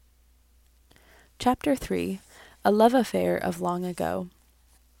Chapter 3. A Love Affair of Long Ago.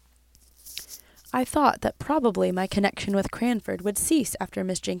 I thought that probably my connection with Cranford would cease after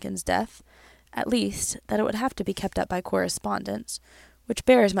Miss Jenkins's death, at least that it would have to be kept up by correspondence, which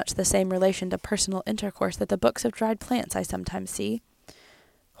bears much the same relation to personal intercourse that the books of dried plants I sometimes see.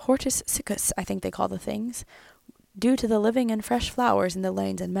 Hortus siccus, I think they call the things, due to the living and fresh flowers in the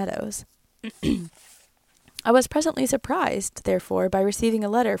lanes and meadows. I was presently surprised, therefore, by receiving a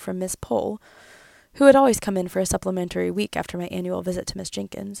letter from Miss Pole, who had always come in for a supplementary week after my annual visit to Miss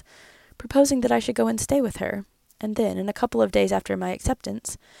Jenkins, proposing that I should go and stay with her, and then, in a couple of days after my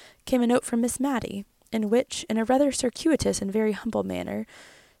acceptance, came a note from Miss Matty, in which, in a rather circuitous and very humble manner,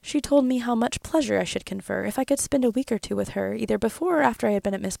 she told me how much pleasure I should confer if I could spend a week or two with her, either before or after I had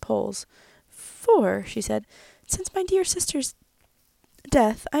been at Miss Pole's. "For," she said, "since my dear sister's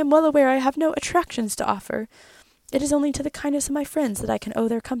death, I am well aware I have no attractions to offer. It is only to the kindness of my friends that I can owe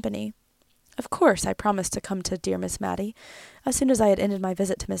their company." Of course, I promised to come to dear Miss Matty, as soon as I had ended my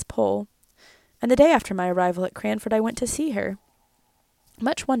visit to Miss Pole, and the day after my arrival at Cranford I went to see her,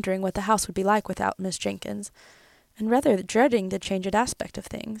 much wondering what the house would be like without Miss Jenkins, and rather dreading the changed aspect of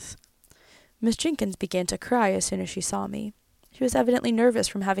things. Miss Jenkins began to cry as soon as she saw me. She was evidently nervous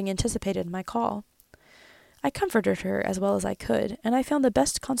from having anticipated my call. I comforted her as well as I could, and I found the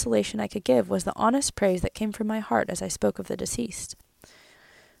best consolation I could give was the honest praise that came from my heart as I spoke of the deceased.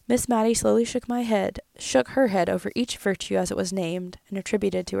 Miss Matty slowly shook her head over each virtue as it was named and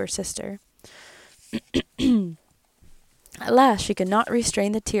attributed to her sister. At last she could not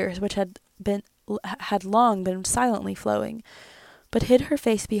restrain the tears which had long been silently flowing, but hid her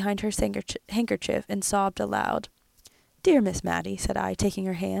face behind her handkerchief and sobbed aloud. "Dear Miss Matty," said I, taking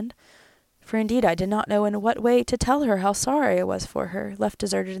her hand, for indeed I did not know in what way to tell her how sorry I was for her, left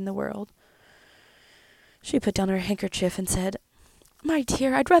deserted in the world. She put down her handkerchief and said, "My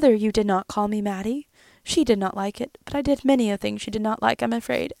dear, I'd rather you did not call me Matty. She did not like it, but I did many a thing she did not like, I'm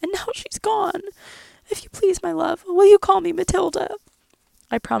afraid, and now she's gone. If you please, my love, will you call me Matilda?"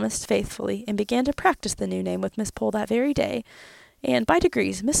 I promised faithfully, and began to practice the new name with Miss Pole that very day, and by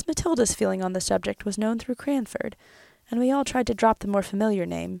degrees Miss Matilda's feeling on the subject was known through Cranford, and we all tried to drop the more familiar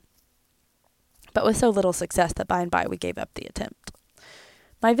name, but with so little success that by and by we gave up the attempt.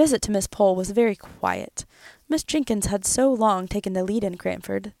 My visit to Miss Pole was very quiet. Miss Jenkins had so long taken the lead in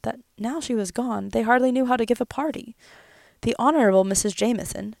Cranford that, now she was gone, they hardly knew how to give a party. The Honourable Mrs.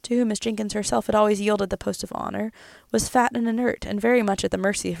 Jameson, to whom Miss Jenkins herself had always yielded the post of honour, was fat and inert, and very much at the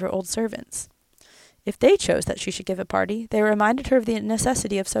mercy of her old servants. If they chose that she should give a party, they reminded her of the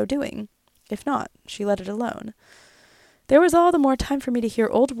necessity of so doing. If not, she let it alone. There was all the more time for me to hear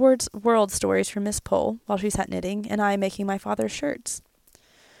old world stories from Miss Pole, while she sat knitting, and I making my father's shirts.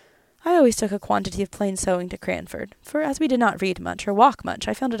 I always took a quantity of plain sewing to Cranford, for as we did not read much or walk much,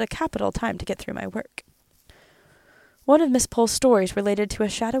 I found it a capital time to get through my work. One of Miss Pole's stories related to a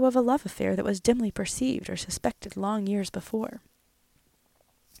shadow of a love affair that was dimly perceived or suspected long years before.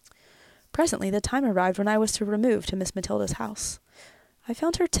 Presently the time arrived when I was to remove to Miss Matilda's house. I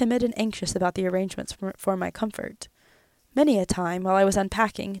found her timid and anxious about the arrangements for my comfort. Many a time, while I was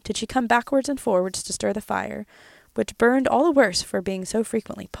unpacking, did she come backwards and forwards to stir the fire, which burned all the worse for being so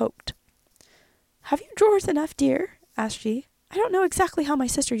frequently poked. "Have you drawers enough, dear?" asked she. "I don't know exactly how my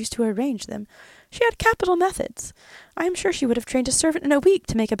sister used to arrange them. She had capital methods. I am sure she would have trained a servant in a week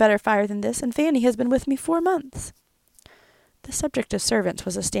to make a better fire than this, and Fanny has been with me 4 months. The subject of servants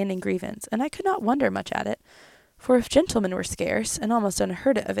was a standing grievance, and I could not wonder much at it, for if gentlemen were scarce, and almost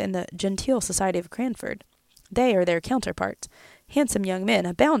unheard of in the genteel society of Cranford, they or their counterparts, handsome young men,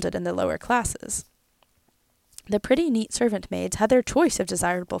 abounded in the lower classes. The pretty, neat servant-maids had their choice of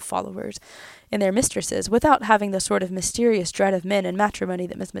desirable followers in their mistresses, without having the sort of mysterious dread of men and matrimony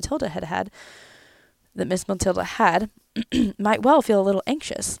that Miss Matilda had, might well feel a little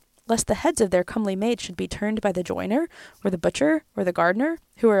anxious, lest the heads of their comely maids should be turned by the joiner, or the butcher, or the gardener,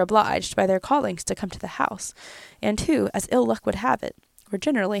 who were obliged by their callings to come to the house, and who, as ill luck would have it, were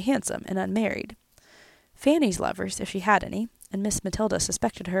generally handsome and unmarried. Fanny's lovers, if she had any, and Miss Matilda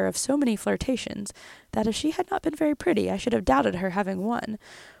suspected her of so many flirtations, that if she had not been very pretty I should have doubted her having one,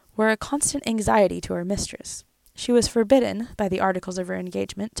 were a constant anxiety to her mistress. She was forbidden, by the articles of her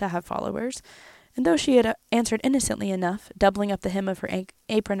engagement, to have followers, and though she had answered innocently enough, doubling up the hem of her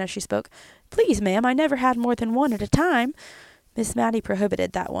apron as she spoke, "Please, ma'am, I never had more than one at a time," Miss Matty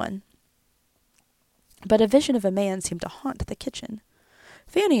prohibited that one. But a vision of a man seemed to haunt the kitchen.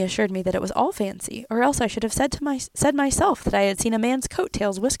 Fanny assured me that it was all fancy, or else I should have said myself that I had seen a man's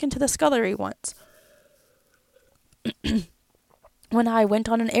coat-tails whisk into the scullery once, when I went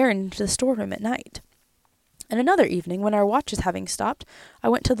on an errand into the storeroom at night. And another evening, when our watches having stopped, I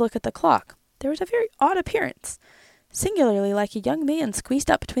went to look at the clock. there was a very odd appearance, singularly like a young man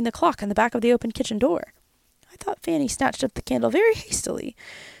squeezed up between the clock and the back of the open kitchen door. I thought Fanny snatched up the candle very hastily,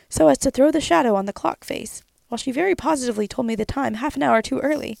 so as to throw the shadow on the clock face, while she very positively told me the time half an hour too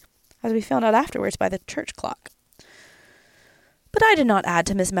early, as we found out afterwards by the church clock. But I did not add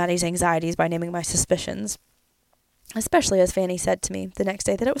to Miss Matty's anxieties by naming my suspicions, especially as Fanny said to me the next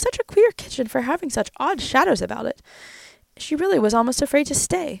day that it was such a queer kitchen for having such odd shadows about it. She really was almost afraid to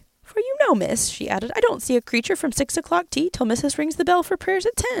stay. For you know, miss, she added, I don't see a creature from 6 o'clock tea till Mrs. rings the bell for prayers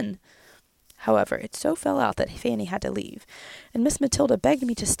at 10. However, it so fell out that Fanny had to leave, and Miss Matilda begged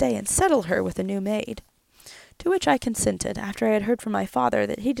me to stay and settle her with a new maid, to which I consented, after I had heard from my father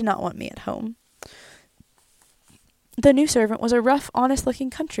that he did not want me at home. The new servant was a rough, honest-looking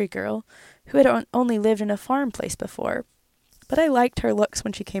country girl, who had only lived in a farm place before, but I liked her looks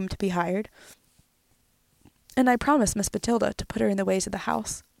when she came to be hired, and I promised Miss Matilda to put her in the ways of the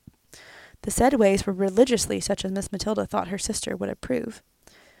house. The said ways were religiously such as Miss Matilda thought her sister would approve.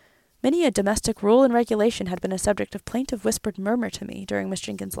 Many a domestic rule and regulation had been a subject of plaintive whispered murmur to me during Miss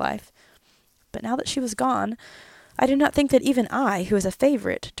Jenkins's life, but now that she was gone, I do not think that even I, who was a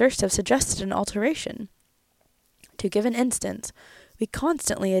favourite, durst have suggested an alteration. To give an instance, we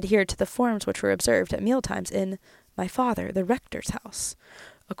constantly adhered to the forms which were observed at mealtimes in my father, the rector's house.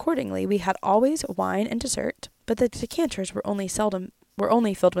 Accordingly, we had always wine and dessert, but the decanters were only filled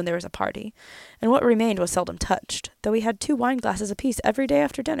when there was a party, and what remained was seldom touched, though we had 2 wine-glasses apiece every day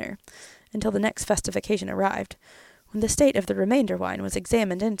after dinner, until the next festive occasion arrived, when the state of the remainder wine was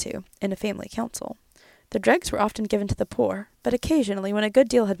examined into in a family council. The dregs were often given to the poor, but occasionally, when a good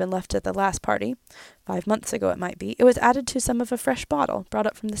deal had been left at the last party, 5 months ago it might be, it was added to some of a fresh bottle brought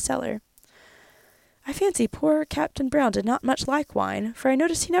up from the cellar. I fancy poor Captain Brown did not much like wine, for I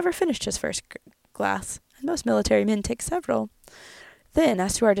noticed he never finished his first glass, and most military men take several. Then,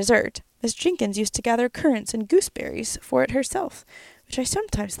 as to our dessert, Miss Jenkins used to gather currants and gooseberries for it herself, which I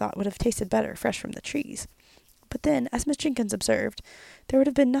sometimes thought would have tasted better fresh from the trees. But then, as Miss Jenkins observed, there would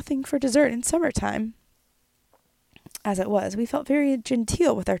have been nothing for dessert in summer-time. As it was, we felt very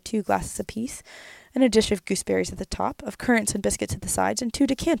genteel with our 2 glasses apiece, and a dish of gooseberries at the top, of currants and biscuits at the sides, and 2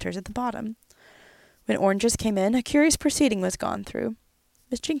 decanters at the bottom. When oranges came in, a curious proceeding was gone through.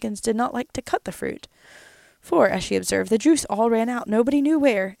 Miss Jenkins did not like to cut the fruit, for, as she observed, the juice all ran out nobody knew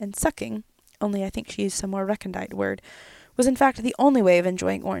where, and sucking, only I think she used some more recondite word, was in fact the only way of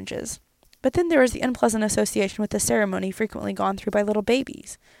enjoying oranges. But then there was the unpleasant association with the ceremony frequently gone through by little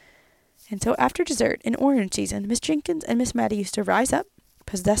babies. And so after dessert, in orange season, Miss Jenkins and Miss Matty used to rise up,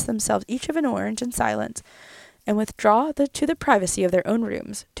 possess themselves each of an orange in silence, and withdraw to the privacy of their own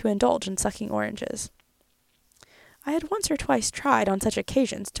rooms to indulge in sucking oranges. I had once or twice tried on such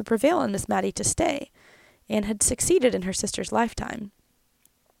occasions to prevail on Miss Matty to stay, and had succeeded in her sister's lifetime.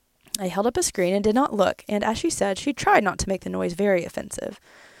 I held up a screen and did not look, and, as she said, she tried not to make the noise very offensive.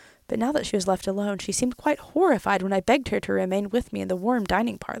 But now that she was left alone, she seemed quite horrified when I begged her to remain with me in the warm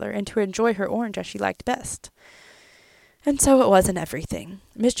dining parlour, and to enjoy her orange as she liked best. And so it was in everything.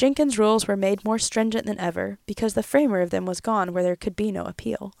 Miss Jenkins's rules were made more stringent than ever, because the framer of them was gone where there could be no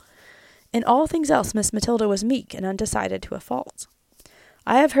appeal. In all things else Miss Matilda was meek and undecided to a fault.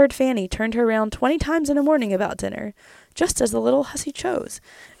 I have heard Fanny turned her round 20 times in a morning about dinner, just as the little hussy chose,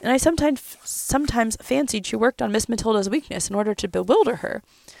 and I sometimes fancied she worked on Miss Matilda's weakness in order to bewilder her,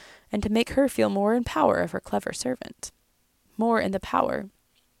 and to make her feel more in the power of her clever servant.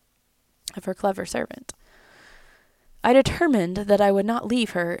 I determined that I would not leave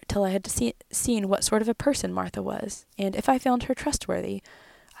her till I had seen what sort of a person Martha was, and if I found her trustworthy,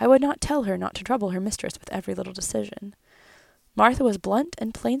 I would not tell her not to trouble her mistress with every little decision. Martha was blunt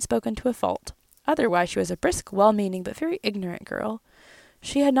and plain-spoken to a fault. Otherwise she was a brisk, well-meaning, but very ignorant girl.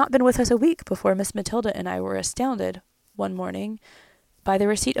 She had not been with us a week before Miss Matilda and I were astounded, one morning, by the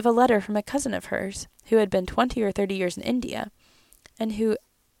receipt of a letter from a cousin of hers, who had been 20 or 30 years in India, and who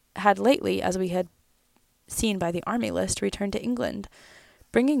had lately, as we had seen by the army list, returned to England,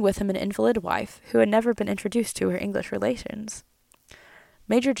 bringing with him an invalid wife, who had never been introduced to her English relations.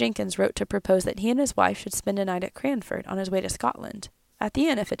 Major Jenkins wrote to propose that he and his wife should spend a night at Cranford, on his way to Scotland, at the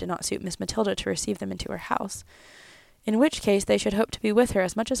inn if it did not suit Miss Matilda to receive them into her house, in which case they should hope to be with her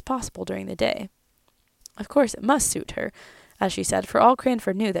as much as possible during the day. Of course it must suit her, as she said, for all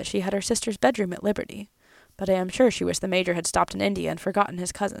Cranford knew that she had her sister's bedroom at liberty, but I am sure she wished the Major had stopped in India and forgotten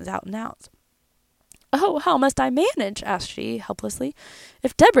his cousins out and out. "Oh, how must I manage?" asked she, helplessly.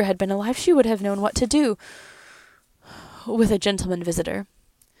 "If Deborah had been alive, she would have known what to do with a gentleman visitor.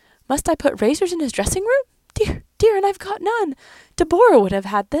 Must I put razors in his dressing-room? Dear, dear, and I've got none. Deborah would have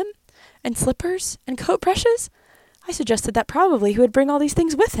had them. And slippers, and coat-brushes. I suggested that probably he would bring all these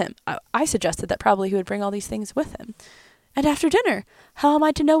things with him. I suggested that probably he would bring all these things with him. And after dinner, how am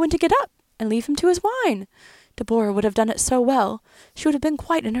I to know when to get up and leave him to his wine? Deborah would have done it so well. She would have been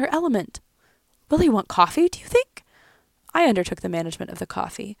quite in her element. Will he want coffee, do you think? I undertook the management of the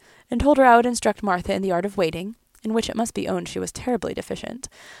coffee, and told her I would instruct Martha in the art of waiting, in which it must be owned she was terribly deficient,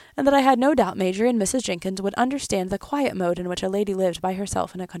 and that I had no doubt Major and Mrs. Jenkins would understand the quiet mode in which a lady lived by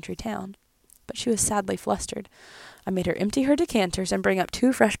herself in a country town. But she was sadly flustered. I made her empty her decanters and bring up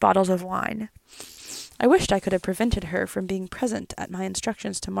 2 fresh bottles of wine. I wished I could have prevented her from being present at my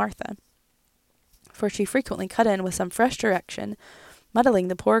instructions to Martha, for she frequently cut in with some fresh direction, muddling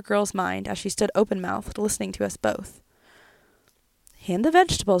the poor girl's mind as she stood open-mouthed, listening to us both. "Hand the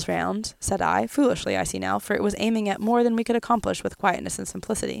vegetables round," said I, foolishly I see now, for it was aiming at more than we could accomplish with quietness and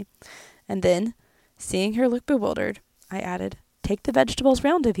simplicity. And then, seeing her look bewildered, I added, "Take the vegetables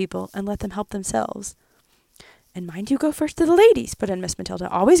round to people, and let them help themselves." "And mind you go first to the ladies," put in Miss Matilda.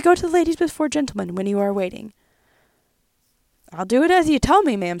 "Always go to the ladies before gentlemen when you are waiting." "I'll do it as you tell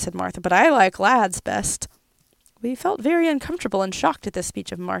me, ma'am," said Martha, "but I like lads best." We felt very uncomfortable and shocked at this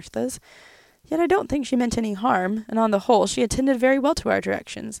speech of Martha's, yet I don't think she meant any harm, and on the whole she attended very well to our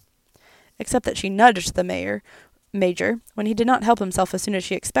directions, except that she nudged the Major, when he did not help himself as soon as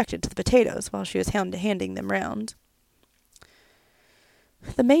she expected to the potatoes, while she was handing them round.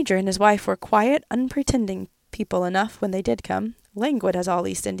 The Major and his wife were quiet, unpretending people enough when they did come, languid as all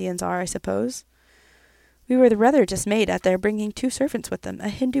East Indians are, I suppose. We were rather dismayed at their bringing 2 servants with them, a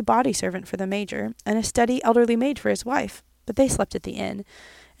Hindu body servant for the Major, and a steady elderly maid for his wife, but they slept at the inn,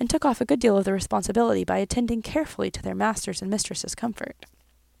 and took off a good deal of the responsibility by attending carefully to their master's and mistress's comfort.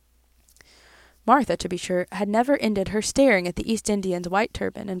 Martha, to be sure, had never ended her staring at the East Indian's white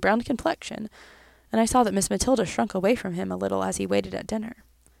turban and brown complexion, and I saw that Miss Matilda shrunk away from him a little as he waited at dinner.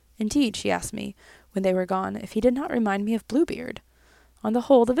 Indeed, she asked me, when they were gone, if he did not remind me of Bluebeard. On the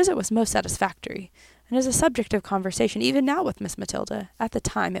whole, the visit was most satisfactory, and is a subject of conversation even now with Miss Matilda. At the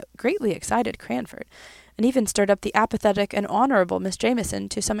time it greatly excited Cranford, and even stirred up the apathetic and honourable Miss Jameson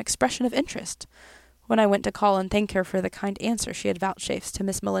to some expression of interest, when I went to call and thank her for the kind answer she had vouchsafed to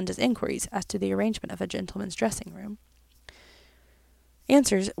Miss Melinda's inquiries as to the arrangement of a gentleman's dressing-room.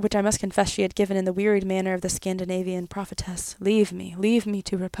 Answers which I must confess she had given in the wearied manner of the Scandinavian prophetess. Leave me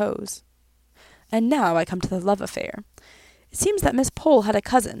to repose. And now I come to the love affair. It seems that Miss Pole had a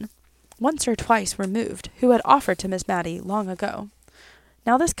cousin, once or twice removed, who had offered to Miss Matty long ago.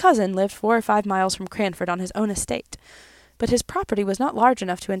 Now this cousin lived 4 or 5 miles from Cranford on his own estate, but his property was not large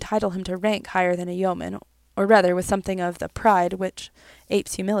enough to entitle him to rank higher than a yeoman, or rather, with something of the pride which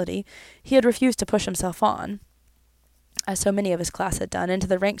apes humility, he had refused to push himself on, as so many of his class had done, into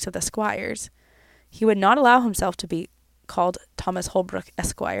the ranks of the squires. He would not allow himself to be called Thomas Holbrook,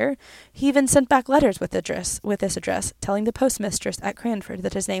 Esquire. He even sent back letters with this address, telling the postmistress at Cranford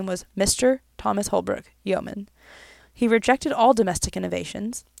that his name was Mr. Thomas Holbrook, yeoman. He rejected all domestic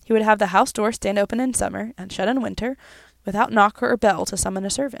innovations. He would have the house door stand open in summer, and shut in winter, without knocker or bell to summon a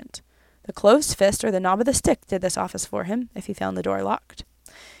servant. The closed fist or the knob of the stick did this office for him, if he found the door locked.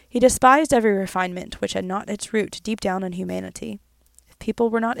 He despised every refinement which had not its root deep down in humanity. If people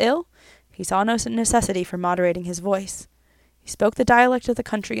were not ill, he saw no necessity for moderating his voice. He spoke the dialect of the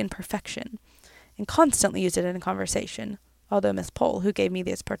country in perfection, and constantly used it in conversation, although Miss Pole, who gave me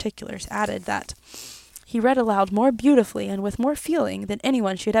these particulars, added that he read aloud more beautifully and with more feeling than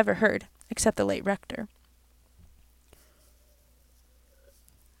anyone she had ever heard, except the late rector.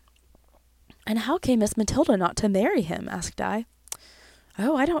 "And how came Miss Matilda not to marry him?" asked I.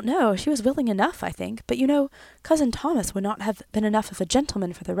 "Oh, I don't know. She was willing enough, I think. But, you know, Cousin Thomas would not have been enough of a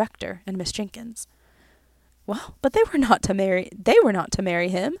gentleman for the rector and Miss Jenkins." "Well, but they were not to marry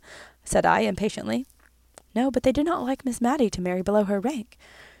him," said I, impatiently. "No, but they did not like Miss Matty to marry below her rank.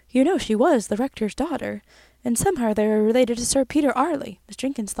 You know she was the rector's daughter, and somehow they were related to Sir Peter Arley. Miss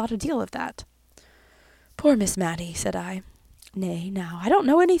Jenkins thought a deal of that." "Poor Miss Matty," said I. "Nay, now, I don't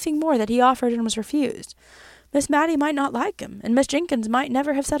know anything more that he offered and was refused. Miss Matty might not like him, and Miss Jenkins might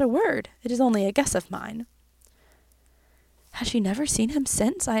never have said a word. It is only a guess of mine." "Has she never seen him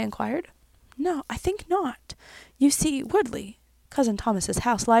since?" I inquired. "No, I think not. You see, Woodley, Cousin Thomas's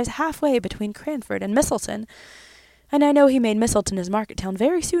house, lies halfway between Cranford and Misselton, and I know he made Misselton his market town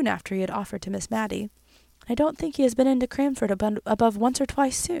very soon after he had offered to Miss Matty. I don't think he has been into Cranford above once or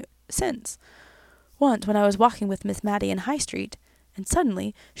twice since. Once, when I was walking with Miss Matty in High Street, and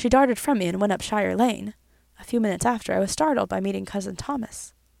suddenly she darted from me and went up Shire Lane. A few minutes after, I was startled by meeting Cousin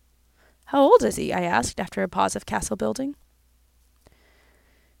Thomas." "How old is he?" I asked, after a pause of castle building.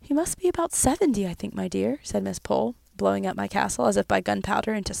 "He must be about 70, I think, my dear," said Miss Pole, blowing up my castle as if by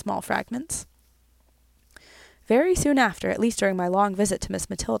gunpowder into small fragments. Very soon after, at least during my long visit to Miss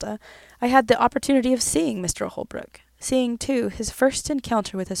Matilda, I had the opportunity of seeing Mr. Holbrook, seeing, too, his first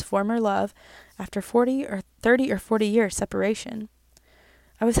encounter with his former love, after 30 or 40 years' separation.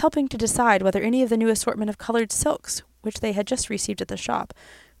 I was helping to decide whether any of the new assortment of colored silks, which they had just received at the shop,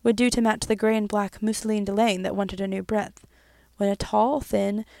 would do to match the gray and black mousseline de laine that wanted a new breadth, when a tall,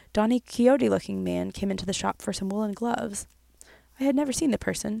 thin, Don Quixote-looking man came into the shop for some woolen gloves. I had never seen the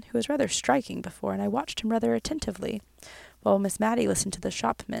person, who was rather striking before, and I watched him rather attentively, while Miss Matty listened to the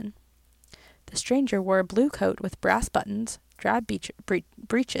shopman. The stranger wore a blue coat with brass buttons, drab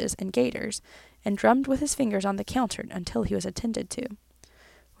breeches, and gaiters, and drummed with his fingers on the counter until he was attended to.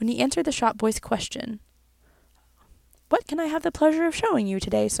 When he answered the shop-boy's question, "What can I have the pleasure of showing you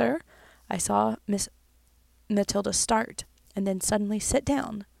today, sir?" I saw Miss Matilda start, and then suddenly sit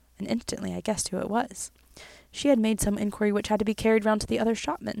down, and instantly I guessed who it was. She had made some inquiry which had to be carried round to the other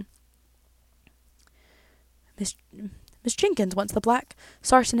shopman. Miss Jenkins wants the black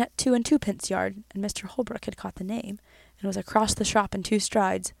sarcenet 2 and 2 pence yard, and Mr. Holbrook had caught the name, and was across the shop in 2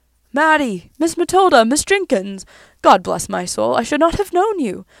 strides. "Matty! Miss Matilda! Miss Jenkins! God bless my soul, I should not have known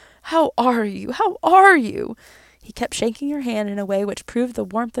you! How are you? How are you?" He kept shaking her hand in a way which proved the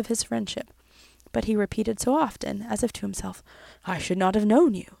warmth of his friendship, but he repeated so often, as if to himself, "I should not have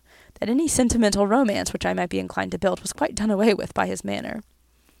known you," that any sentimental romance which I might be inclined to build was quite done away with by his manner.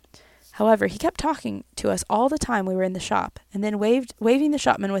 However, he kept talking to us all the time we were in the shop, and then waving the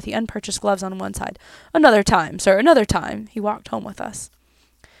shopman with the unpurchased gloves on one side. "Another time, sir, another time," he walked home with us.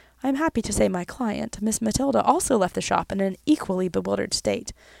 I am happy to say my client, Miss Matilda, also left the shop in an equally bewildered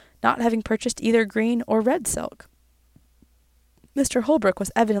state, not having purchased either green or red silk. Mr. Holbrook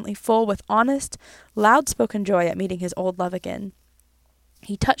was evidently full with honest, loud-spoken joy at meeting his old love again.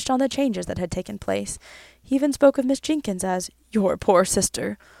 He touched on the changes that had taken place. He even spoke of Miss Jenkins as "your poor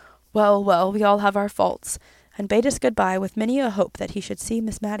sister." Well, well, we all have our faults, and bade us good-bye with many a hope that he should see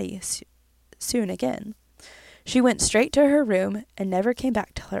Miss Matty soon again. She went straight to her room, and never came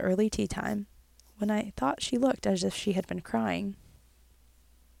back till her early tea-time, when I thought she looked as if she had been crying.